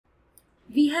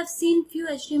We have seen few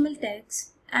HTML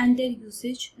tags and their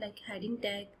usage, like heading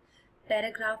tag,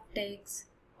 paragraph tags,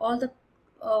 all the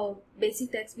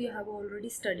basic tags we have already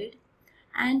studied,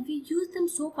 and we use them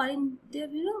so far in their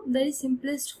very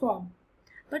simplest form.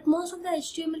 But most of the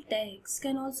HTML tags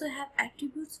can also have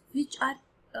attributes which are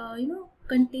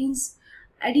contains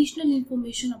additional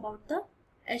information about the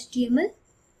HTML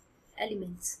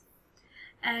elements.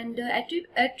 And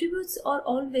attributes are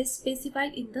always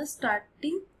specified in the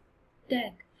starting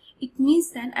tag. It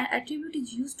means that an attribute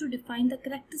is used to define the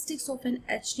characteristics of an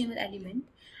HTML element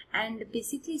and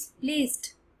basically is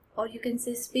placed, or you can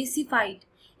say specified,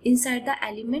 inside the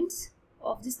elements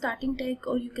of the starting tag,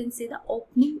 or you can say the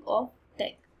opening of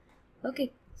tag.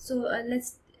 Okay, so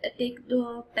let's take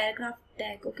the paragraph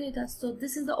tag. Okay, so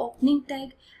this is the opening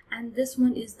tag and this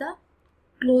one is the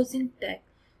closing tag.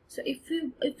 So if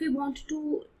we want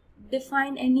to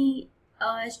define any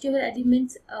HTML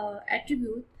elements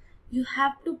attribute, you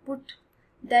have to put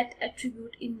that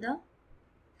attribute in the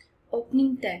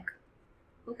opening tag.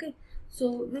 Okay,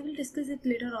 so we will discuss it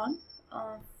later on.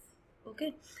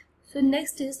 Okay, so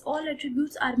next is all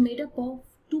attributes are made up of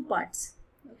two parts.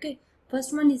 Okay,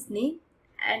 first one is name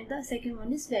and the second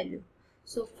one is value.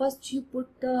 So first you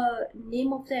put the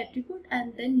name of the attribute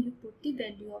and then you put the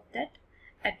value of that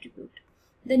attribute.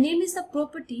 The name is the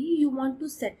property you want to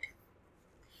set,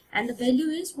 and the value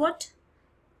is what?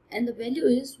 And the value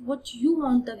is what you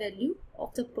want the value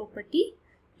of the property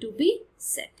to be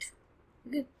set.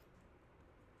 Okay.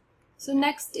 So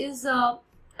next is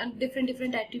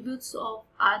different attributes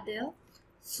are there.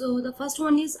 So the first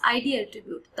one is ID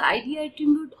attribute. The ID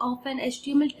attribute of an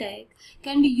HTML tag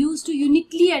can be used to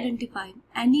uniquely identify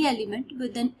any element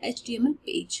with an HTML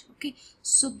page. Okay,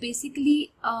 so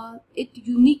basically it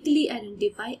uniquely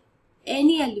identify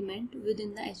any element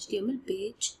within the HTML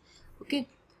page. Okay,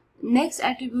 next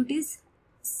attribute is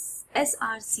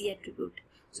SRC attribute.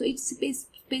 So it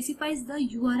specifies the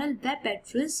URL web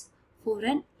address for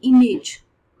an image.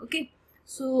 Okay,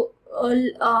 so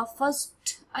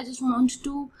first I just want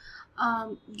to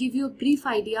give you a brief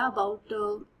idea about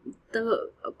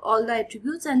all the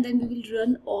attributes, and then we will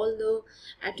run all the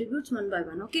attributes one by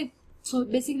one. Okay, so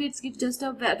basically it gives just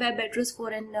a web address for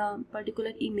an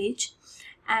particular image,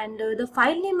 and the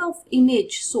file name of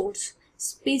image source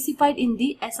specified in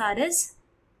the SRS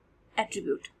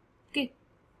attribute. Okay,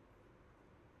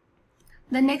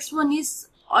 the next one is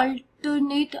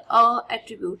alternate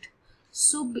attribute.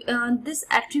 So this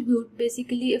attribute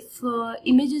basically, if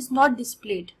image is not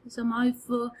displayed, somehow if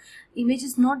image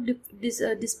is not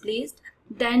displayed,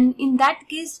 then in that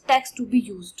case text to be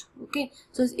used. Okay,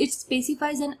 so it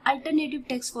specifies an alternative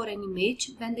text for an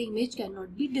image when the image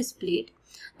cannot be displayed.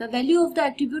 The value of the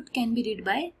attribute can be read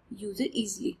by user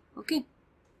easily. Okay,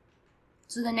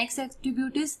 so the next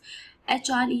attribute is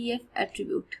href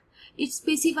attribute. It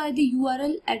specifies the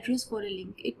URL address for a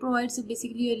link. It provides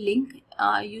basically a link.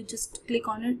 You just click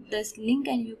on it, this link,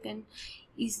 and you can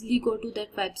easily go to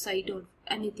that website or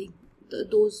anything.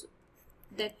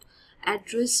 That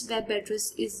address, web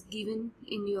address, is given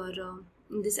in your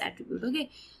in this attribute. Okay,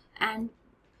 and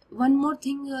one more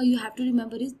thing you have to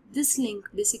remember is this link.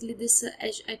 Basically, this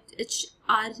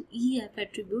href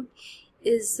attribute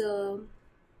is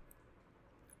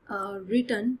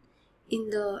written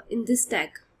in this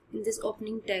tag, in this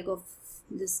opening tag of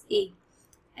this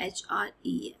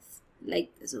href, like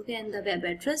this. Okay, and the web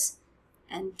address,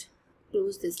 and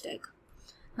close this tag.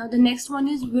 Now the next one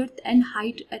is width and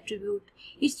height attribute.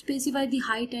 It specifies the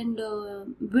height and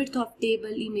width of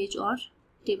table, image, or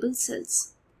table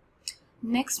cells.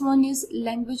 Next one is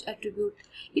language attribute.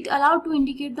 It allows to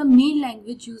indicate the main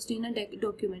language used in a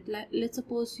document. Let's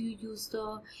suppose you use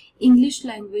the English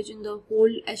language in the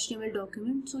whole HTML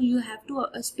document, so you have to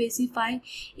specify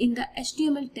in the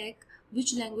HTML tag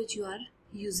which language you are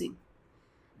using.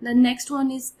 The next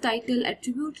one is title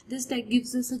attribute. This tag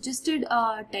gives a suggested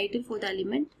title for the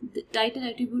element. The title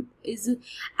attribute is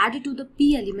added to the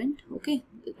P element. Okay,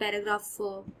 the paragraph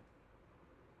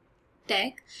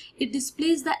tag. It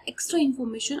displays the extra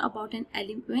information about an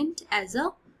element as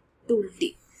a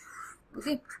tooltip.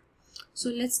 Okay, so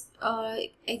let's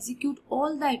execute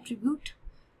all the attribute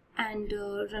and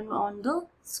run on the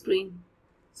screen.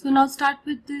 So now start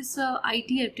with this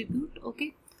ID attribute.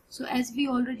 Okay, so as we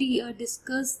already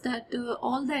discussed that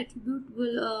all the attribute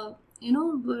will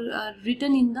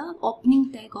written in the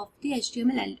opening tag of the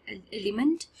HTML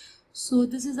element. So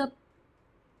this is a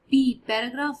P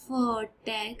paragraph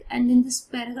tag, and in this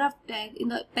paragraph tag, in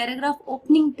the paragraph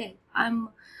opening tag, I'm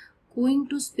going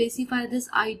to specify this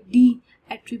ID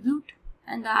attribute,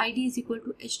 and the ID is equal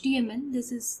to HTML.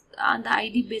 This is the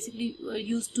ID basically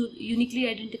used to uniquely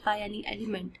identify any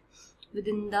element.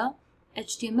 within the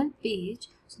HTML page.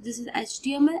 So this is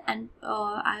HTML, and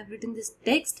I have written this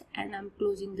text, and I'm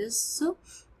closing this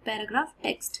paragraph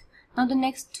text. Now the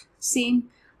next same,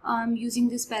 I'm using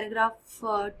this paragraph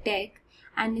tag,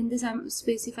 and in this I'm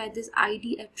specified this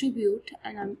ID attribute,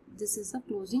 and this is the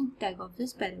closing tag of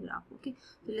this paragraph. Okay,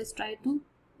 so let's try to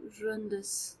run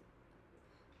this.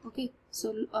 Okay,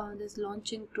 so this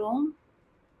launch in Chrome.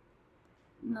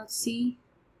 Now see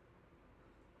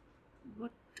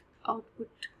what output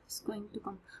is going to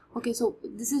come. Okay, so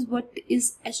this is what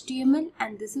is HTML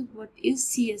and this is what is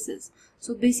CSS.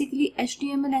 So basically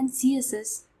HTML and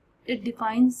CSS, it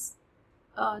defines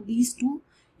these two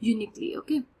uniquely.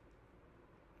 Okay,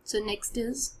 so next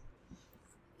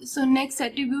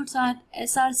attributes are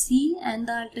SRC and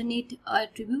the alternate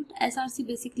attribute. SRC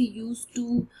basically used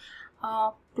to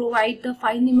provide the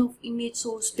file name of image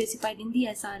source specified in the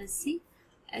SRC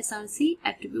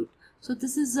attribute. So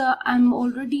this is I'm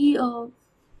already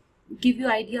give you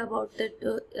idea about that.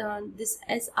 This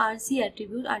SRC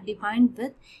attribute are defined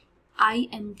with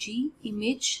img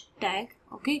image tag.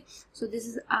 Okay, so this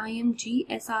is img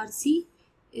SRC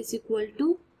is equal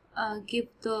to give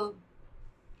the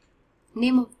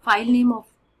file name of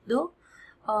the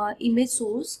image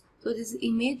source. So this is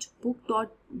image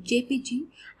book.jpg,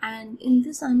 and in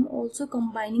this I'm also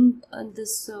combining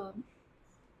this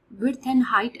width and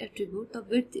height attribute. The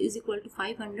width is equal to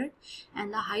 500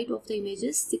 and the height of the image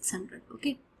is 600.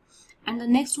 Okay, and the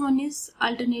next one is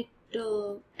alternate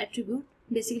attribute.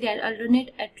 Basically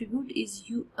alternate attribute is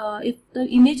if the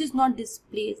image is not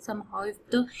displayed somehow, if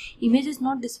the image is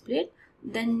not displayed,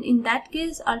 then in that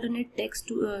case alternate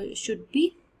text should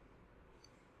be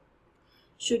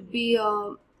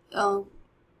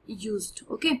used.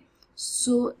 Okay,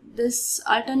 so this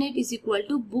alternate is equal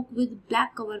to book with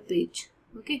black cover page.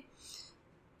 Okay,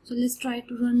 so let's try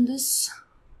to run this.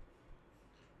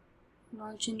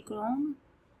 Launch in Chrome.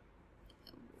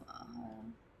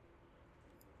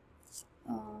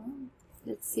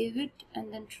 Let's save it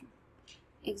and then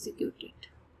execute it.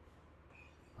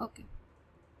 Okay,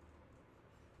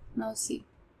 now see.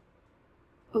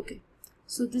 Okay,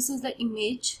 so this is the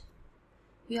image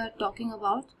we are talking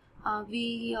about.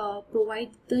 We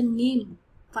provide the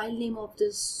file name of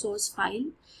this source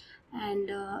file,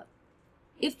 and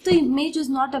if the image is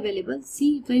not available,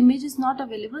 see, if the image is not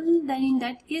available, then in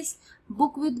that case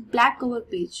book with black cover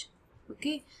page.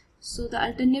 Okay, so the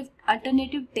alternative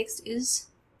text is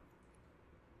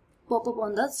pop up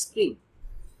on the screen,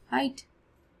 right?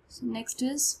 So next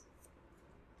is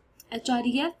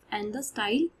href and the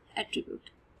style attribute.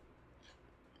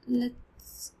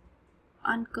 Let's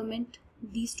uncomment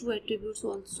these two attributes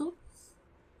also.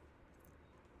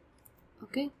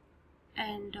 Okay,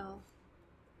 and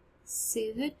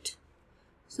save it.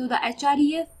 So the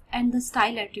href and the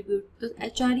style attribute. The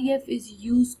href is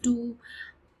used to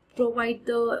provide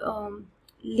the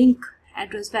link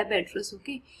address, web address.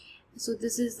 Okay, so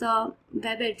this is the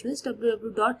web address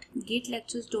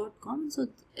www.gatelectures.com. So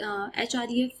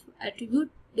href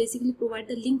attribute basically provide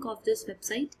the link of this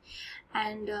website,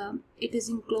 and it is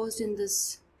enclosed in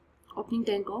this opening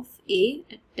tag of a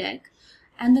tag.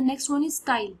 And the next one is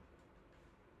style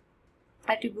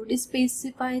attribute. Is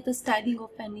specify the styling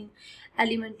of any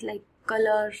element like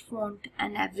color, font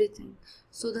and everything.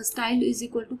 So the style is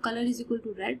equal to color is equal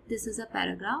to red. This is a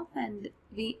paragraph and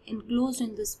we enclosed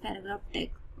in this paragraph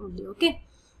tag only. Okay,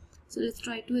 so let's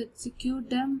try to execute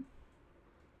them.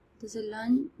 This is a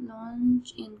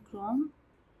launch in Chrome.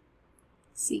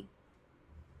 See,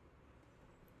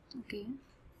 okay,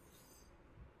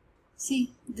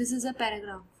 see, this is a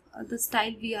paragraph, the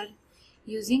style we are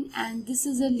using, and this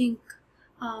is a link.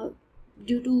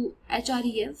 Due to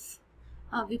href,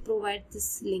 we provide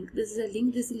this link. This is a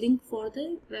link. This is a link for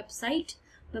the website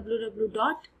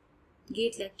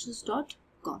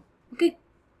www.gatelectures.com. Okay.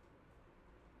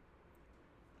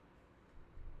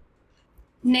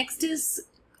 Next is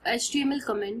HTML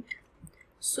comment.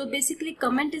 So basically,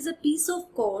 comment is a piece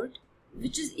of code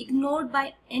which is ignored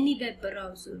by any web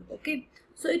browser. Okay.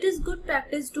 So it is good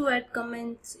practice to add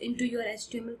comments into your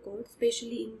HTML code,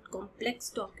 especially in complex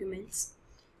documents.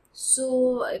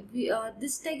 So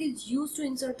this tag is used to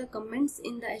insert the comments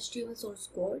in the HTML source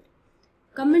code.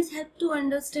 Comments help to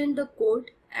understand the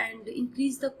code and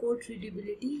increase the code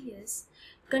readability. Yes,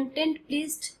 content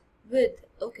placed with.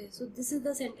 Okay, so this is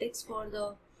the syntax for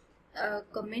the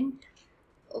comment.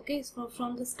 Okay, so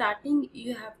from the starting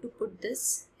you have to put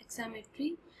this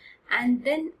exclamatory, and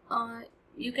then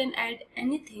you can add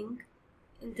anything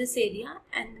in this area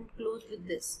and then close with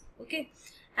this. Okay,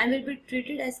 and will be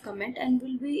treated as comment and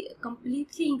will be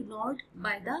completely ignored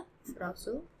by the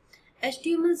browser.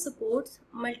 HTML supports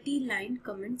multi-line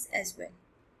comments as well.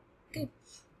 Okay.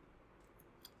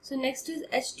 So next is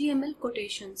HTML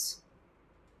quotations.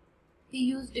 We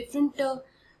use different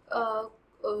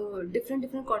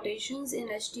quotations in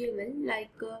HTML.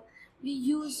 Like we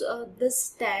use this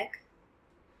tag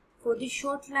for the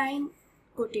short line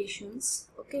quotations.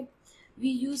 Okay. We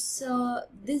use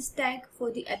this tag for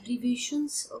the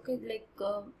abbreviations. Okay, like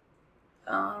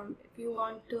if you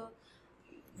want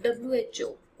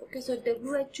WHO. Okay, so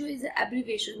WHO is an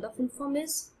abbreviation. The full form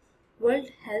is World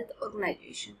Health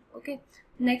Organization. Okay,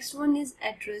 next one is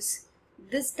address.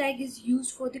 This tag is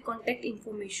used for the contact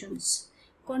informations.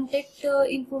 Contact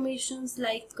informations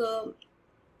like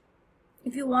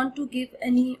if you want to give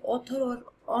any author or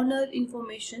owner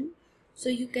information, so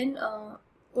you can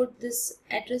put this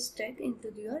address tag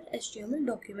into your HTML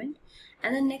document.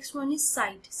 And the next one is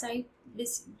site. Site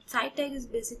tag is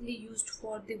basically used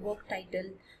for the work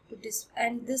title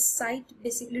and this site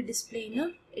basically display in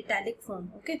a italic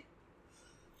form. Okay,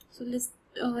 so let's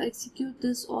execute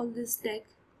all this tag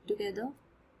together.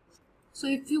 So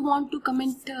if you want to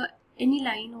comment any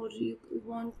line, or you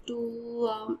want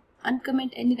to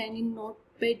uncomment any line in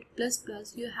Notepad++,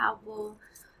 you have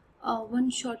one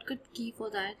shortcut key for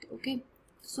that. Okay,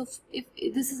 so if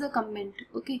this is a comment,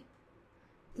 okay,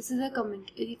 this is a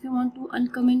comment. If you want to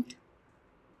uncomment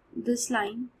this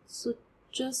line, so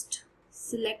just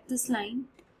select this line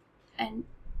and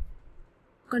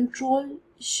Control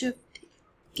Shift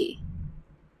K.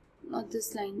 Now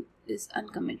this line is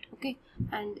uncomment. Okay,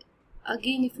 and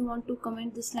again if you want to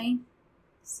comment this line,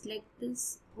 select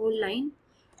this whole line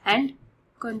and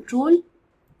Control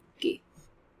K.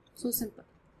 So simple.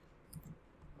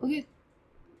 Okay,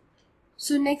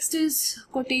 so next is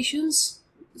quotations.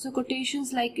 So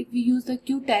quotations, like if we use the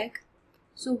Q tag,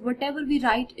 so whatever we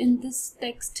write in this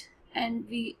text and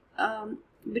we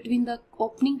between the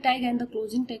opening tag and the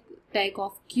closing tag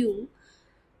of Q,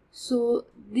 so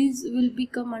these will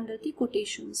become under the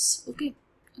quotations. Okay,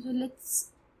 so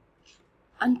let's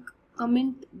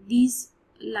uncomment these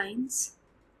lines,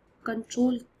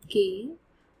 Control K,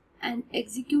 and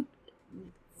execute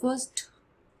first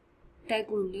tag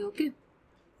only. Okay,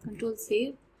 Control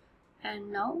Save,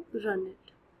 and now run it.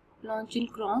 Launch in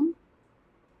Chrome.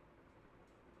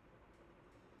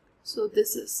 So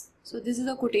this is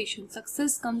a quotation.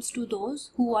 Success comes to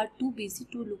those who are too busy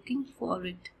to looking for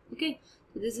it. Okay,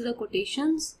 so this is the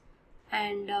quotations.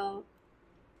 And now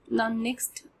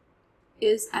next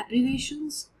is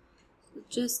abbreviations.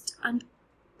 Just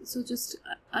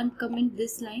uncomment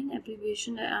this line,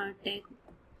 abbreviation tag,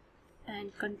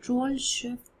 and Control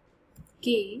Shift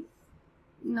K.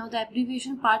 Now the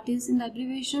abbreviation part is, in the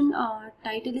abbreviation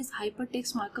title is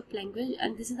Hypertext Markup Language,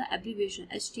 and this is the abbreviation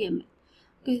HTML.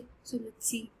 Okay, so let's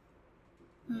see.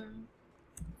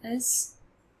 S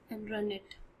and run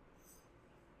it.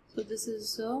 So this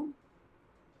is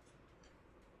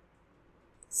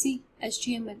see,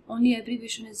 HTML, only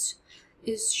abbreviation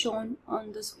is shown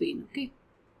on the screen. Okay,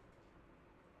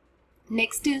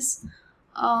 next is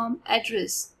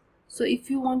address. So if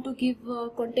you want to give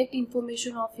contact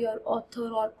information of your author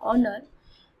or owner,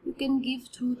 you can give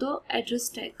through the address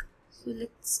tag. So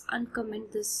let's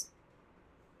uncomment this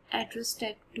address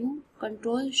tag to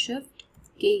Control Shift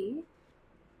K,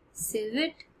 save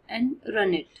it and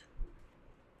run it.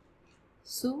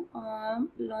 So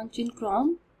launch in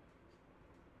Chrome.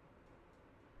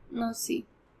 Now see,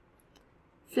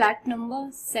 flat number,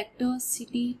 sector,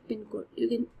 city, pin code. You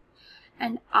can,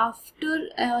 and after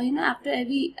after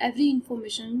every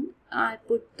information I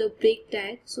put the break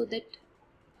tag, so that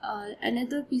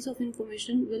another piece of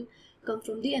information will come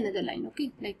from the another line.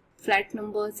 Okay, like flat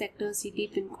number, sector, city,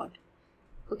 pin code.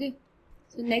 Okay,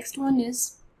 so next one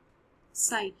is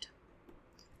site.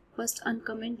 First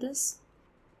uncomment this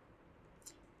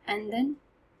and then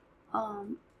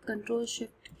Control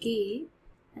Shift K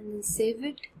and then save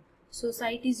it. So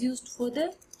site is used for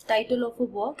the title of a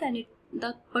work, and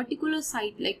the particular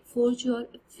site like Forge Your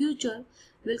Future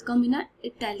will come in an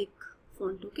italic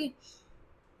font. Okay,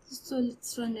 so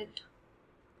let's run it.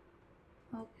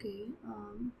 Okay,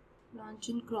 launch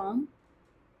in Chrome.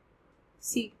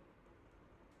 See,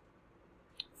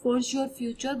 Forge Your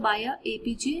Future by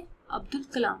APJ Abdul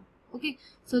Kalam. Okay,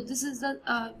 so this is the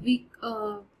we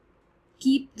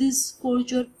keep this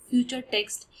Forge Your Future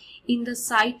text in the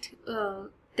site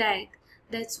tag.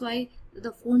 That's why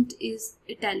the font is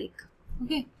italic.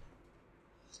 Okay,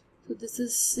 so this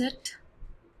is it.